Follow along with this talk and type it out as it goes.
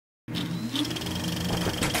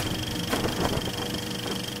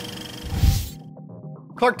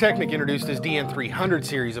Klark-Teknik introduced his DN300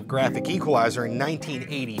 series of graphic equalizer in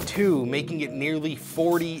 1982, making it nearly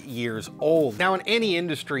 40 years old. Now, in any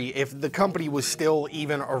industry, if the company was still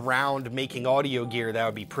even around making audio gear, that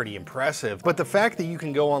would be pretty impressive. But the fact that you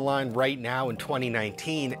can go online right now in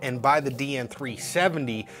 2019 and buy the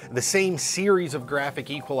DN370, the same series of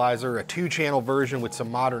graphic equalizer, a 2-channel version with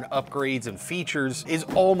some modern upgrades and features, is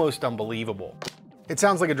almost unbelievable. It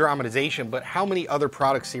sounds like a dramatization, but how many other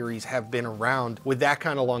product series have been around with that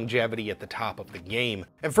kind of longevity at the top of the game?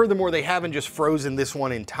 And furthermore, they haven't just frozen this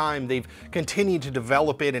one in time, they've continued to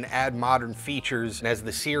develop it and add modern features as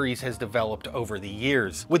the series has developed over the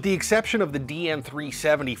years. With the exception of the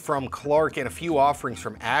DN370 from Klark and a few offerings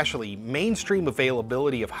from Ashley, mainstream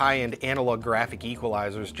availability of high-end analog graphic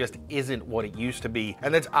equalizers just isn't what it used to be,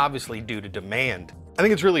 and that's obviously due to demand. I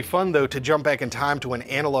think it's really fun though to jump back in time to when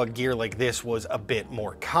analog gear like this was a bit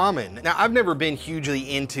more common. Now, I've never been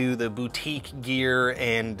hugely into the boutique gear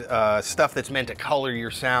and stuff that's meant to color your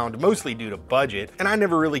sound, mostly due to budget, and I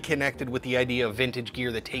never really connected with the idea of vintage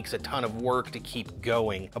gear that takes a ton of work to keep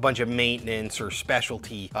going, a bunch of maintenance or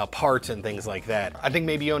specialty parts and things like that. I think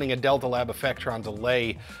maybe owning a Delta Lab Effectron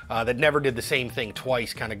delay that never did the same thing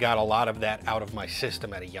twice kind of got a lot of that out of my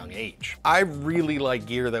system at a young age. I really like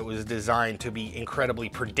gear that was designed to be incredibly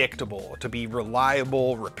predictable, to be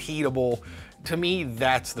reliable, repeatable. To me,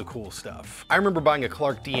 that's the cool stuff. I remember buying a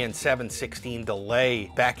Klark DN716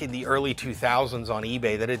 delay back in the early 2000s on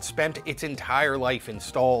eBay that had spent its entire life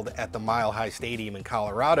installed at the Mile High Stadium in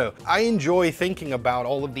Colorado. I enjoy thinking about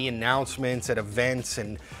all of the announcements at events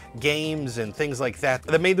and games and things like that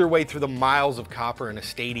that made their way through the miles of copper in a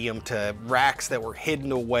stadium to racks that were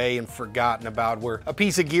hidden away and forgotten about, where a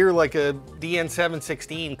piece of gear like a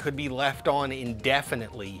DN716 could be left on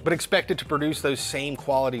indefinitely, but expected to produce those same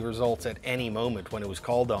quality results at any moment when it was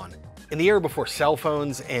called on. In the era before cell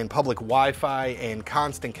phones and public Wi-Fi and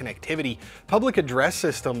constant connectivity, public address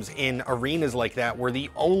systems in arenas like that were the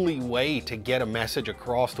only way to get a message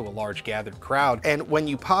across to a large gathered crowd. And when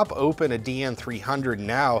you pop open a DN300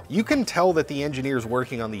 now, you can tell that the engineers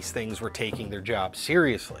working on these things were taking their job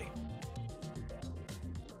seriously.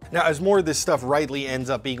 Now, as more of this stuff rightly ends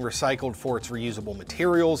up being recycled for its reusable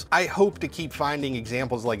materials, I hope to keep finding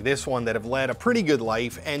examples like this one that have led a pretty good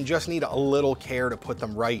life and just need a little care to put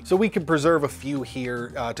them right. So we can preserve a few here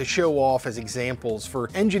to show off as examples for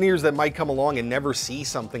engineers that might come along and never see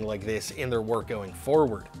something like this in their work going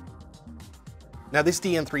forward. Now, this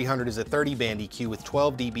DN300 is a 30-band EQ with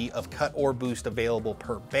 12 dB of cut or boost available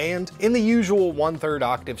per band in the usual 1/3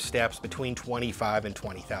 octave steps between 25 and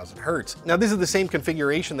 20,000 hertz. Now, this is the same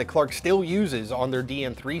configuration that Klark still uses on their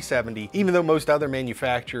DN370, even though most other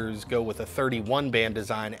manufacturers go with a 31-band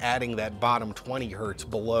design, adding that bottom 20 hertz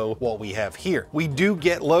below what we have here. We do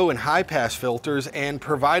get low and high pass filters and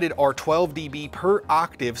provided our 12 dB per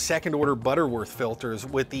octave second-order Butterworth filters,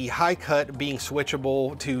 with the high cut being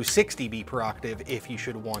switchable to 6 dB per octave if you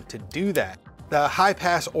should want to do that. The high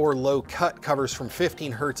pass or low cut covers from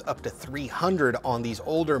 15 hertz up to 300 on these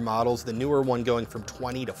older models, the newer one going from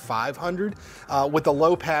 20 to 500, with the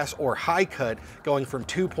low pass or high cut going from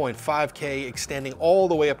 2.5K extending all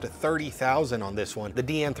the way up to 30,000 on this one. The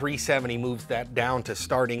DN370 moves that down to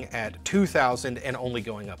starting at 2,000 and only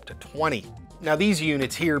going up to 20. Now, these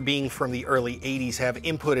units here, being from the early 80s, have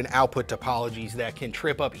input and output topologies that can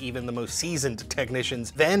trip up even the most seasoned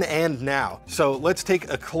technicians then and now. So let's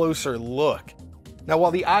take a closer look. Now,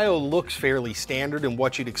 while the I/O looks fairly standard and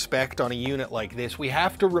what you'd expect on a unit like this, we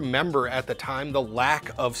have to remember at the time the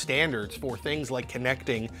lack of standards for things like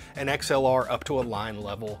connecting an XLR up to a line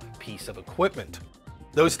level piece of equipment.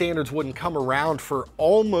 Those standards wouldn't come around for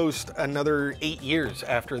almost another 8 years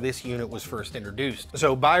after this unit was first introduced.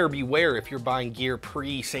 So buyer beware if you're buying gear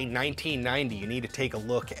pre, say, 1990, you need to take a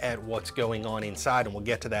look at what's going on inside, and we'll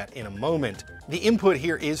get to that in a moment. The input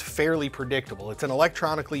here is fairly predictable. It's an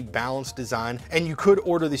electronically balanced design, and you could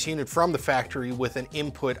order this unit from the factory with an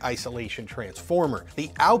input isolation transformer.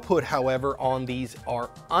 The output, however, on these are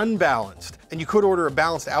unbalanced, and you could order a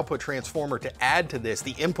balanced output transformer to add to this.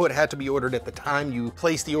 The input had to be ordered at the time you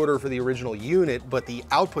placed the order for the original unit, but the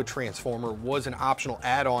output transformer was an optional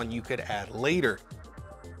add-on you could add later.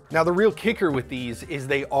 Now, the real kicker with these is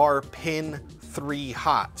they are pin 3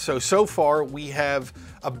 hot. So far we have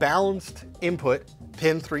a balanced input,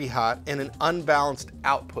 pin 3 hot, and an unbalanced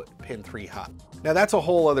output, pin 3 hot. Now that's a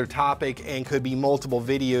whole other topic and could be multiple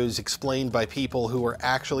videos explained by people who are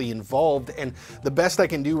actually involved, and the best I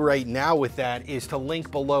can do right now with that is to link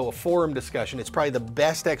below a forum discussion. It's probably the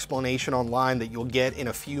best explanation online that you'll get in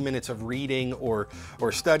a few minutes of reading or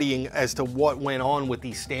studying as to what went on with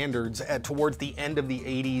these standards towards the end of the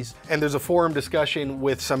 80s. And there's a forum discussion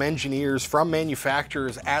with some engineers from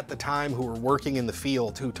manufacturers at the time who were working in the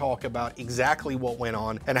field who talk about exactly what went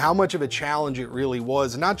on and how much of a challenge it really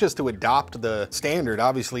was, not just to adopt the standard.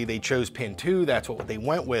 Obviously they chose pin 2, that's what they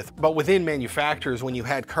went with, but within manufacturers, when you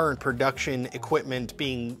had current production equipment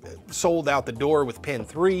being sold out the door with pin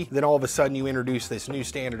 3, then all of a sudden you introduce this new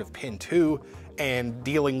standard of pin 2, and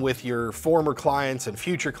dealing with your former clients and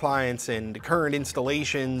future clients and current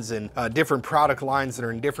installations and different product lines that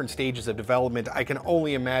are in different stages of development, I can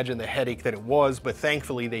only imagine the headache that it was, but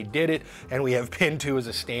thankfully they did it and we have pin 2 as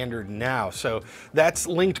a standard now. So that's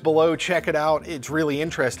linked below, check it out, it's really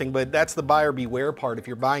interesting, but that's the buyer beware part. If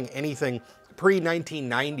you're buying anything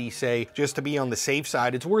pre-1990, say, just to be on the safe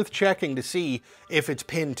side, it's worth checking to see if it's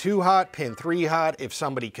pin 2 hot, pin 3 hot, if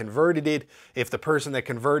somebody converted it, if the person that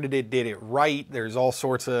converted it did it right. There's all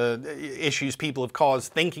sorts of issues people have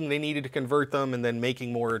caused thinking they needed to convert them and then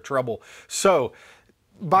making more trouble. So,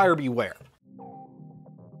 buyer beware.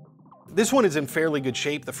 This one is in fairly good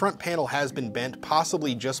shape. The front panel has been bent,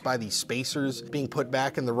 possibly just by these spacers being put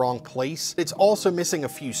back in the wrong place. It's also missing a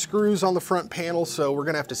few screws on the front panel, so we're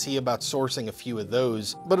gonna have to see about sourcing a few of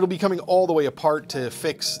those. But it'll be coming all the way apart to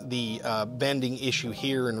fix the bending issue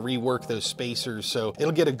here and rework those spacers. So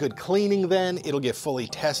it'll get a good cleaning then. It'll get fully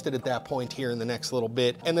tested at that point here in the next little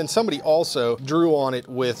bit. And then somebody also drew on it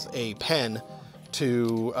with a pen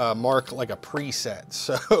to mark like a preset.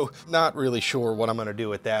 So not really sure what I'm gonna do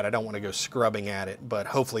with that. I don't wanna go scrubbing at it, but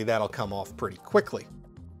hopefully that'll come off pretty quickly.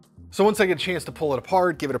 So once I get a chance to pull it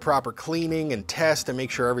apart, give it a proper cleaning and test and make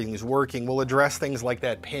sure everything's working, we'll address things like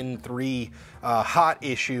that pin 3 hot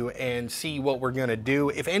issue and see what we're gonna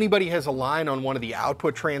do. If anybody has a line on one of the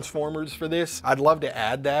output transformers for this, I'd love to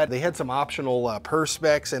add that. They had some optional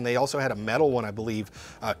perspex, and they also had a metal one, I believe,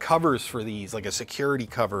 covers for these, like a security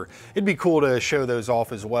cover. It'd be cool to show those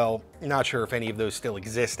off as well. Not sure if any of those still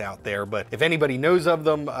exist out there, but if anybody knows of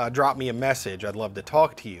them, drop me a message. I'd love to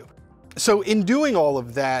talk to you. So in doing all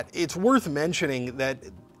of that, it's worth mentioning that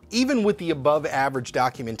even with the above average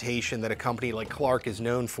documentation that a company like Klark is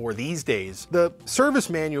known for these days, the service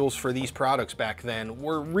manuals for these products back then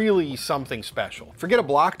were really something special. Forget a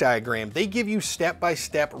block diagram, they give you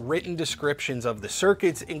step-by-step written descriptions of the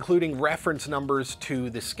circuits, including reference numbers to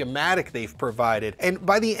the schematic they've provided. And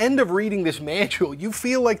by the end of reading this manual, you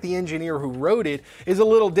feel like the engineer who wrote it is a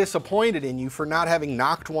little disappointed in you for not having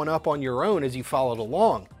knocked one up on your own as you followed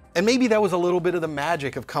along. And maybe that was a little bit of the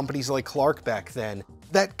magic of companies like Klark back then.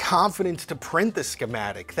 That confidence to print the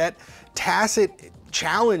schematic, that tacit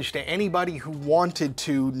challenge to anybody who wanted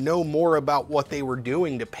to know more about what they were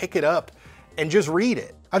doing to pick it up and just read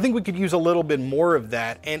it. I think we could use a little bit more of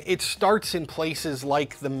that, and it starts in places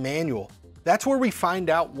like the manual. That's where we find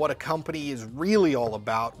out what a company is really all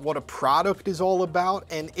about, what a product is all about,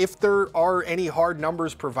 and if there are any hard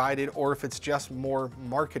numbers provided or if it's just more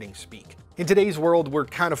marketing speak. In today's world, we're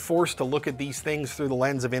kind of forced to look at these things through the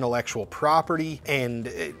lens of intellectual property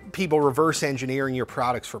and people reverse engineering your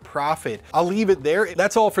products for profit. I'll leave it there.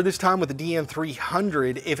 That's all for this time with the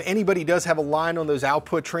DN300. If anybody does have a line on those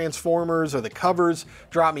output transformers or the covers,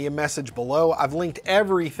 drop me a message below. I've linked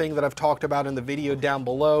everything that I've talked about in the video down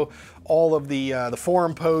below. All of the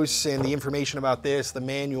forum posts and the information about this, the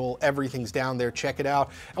manual, everything's down there. Check it out.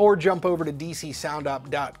 Or jump over to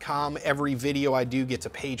DcSoundOp.com. Every video I do gets a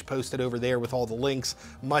page posted over there with all the links.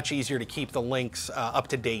 Much easier to keep the links up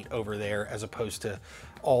to date over there as opposed to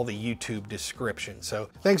all the YouTube description. So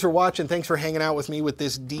thanks for watching. Thanks for hanging out with me with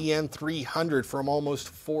this DN300 from almost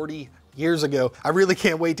 40 years ago. I really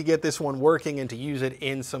can't wait to get this one working and to use it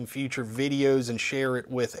in some future videos and share it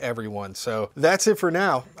with everyone. So that's it for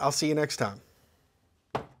now. I'll see you next time.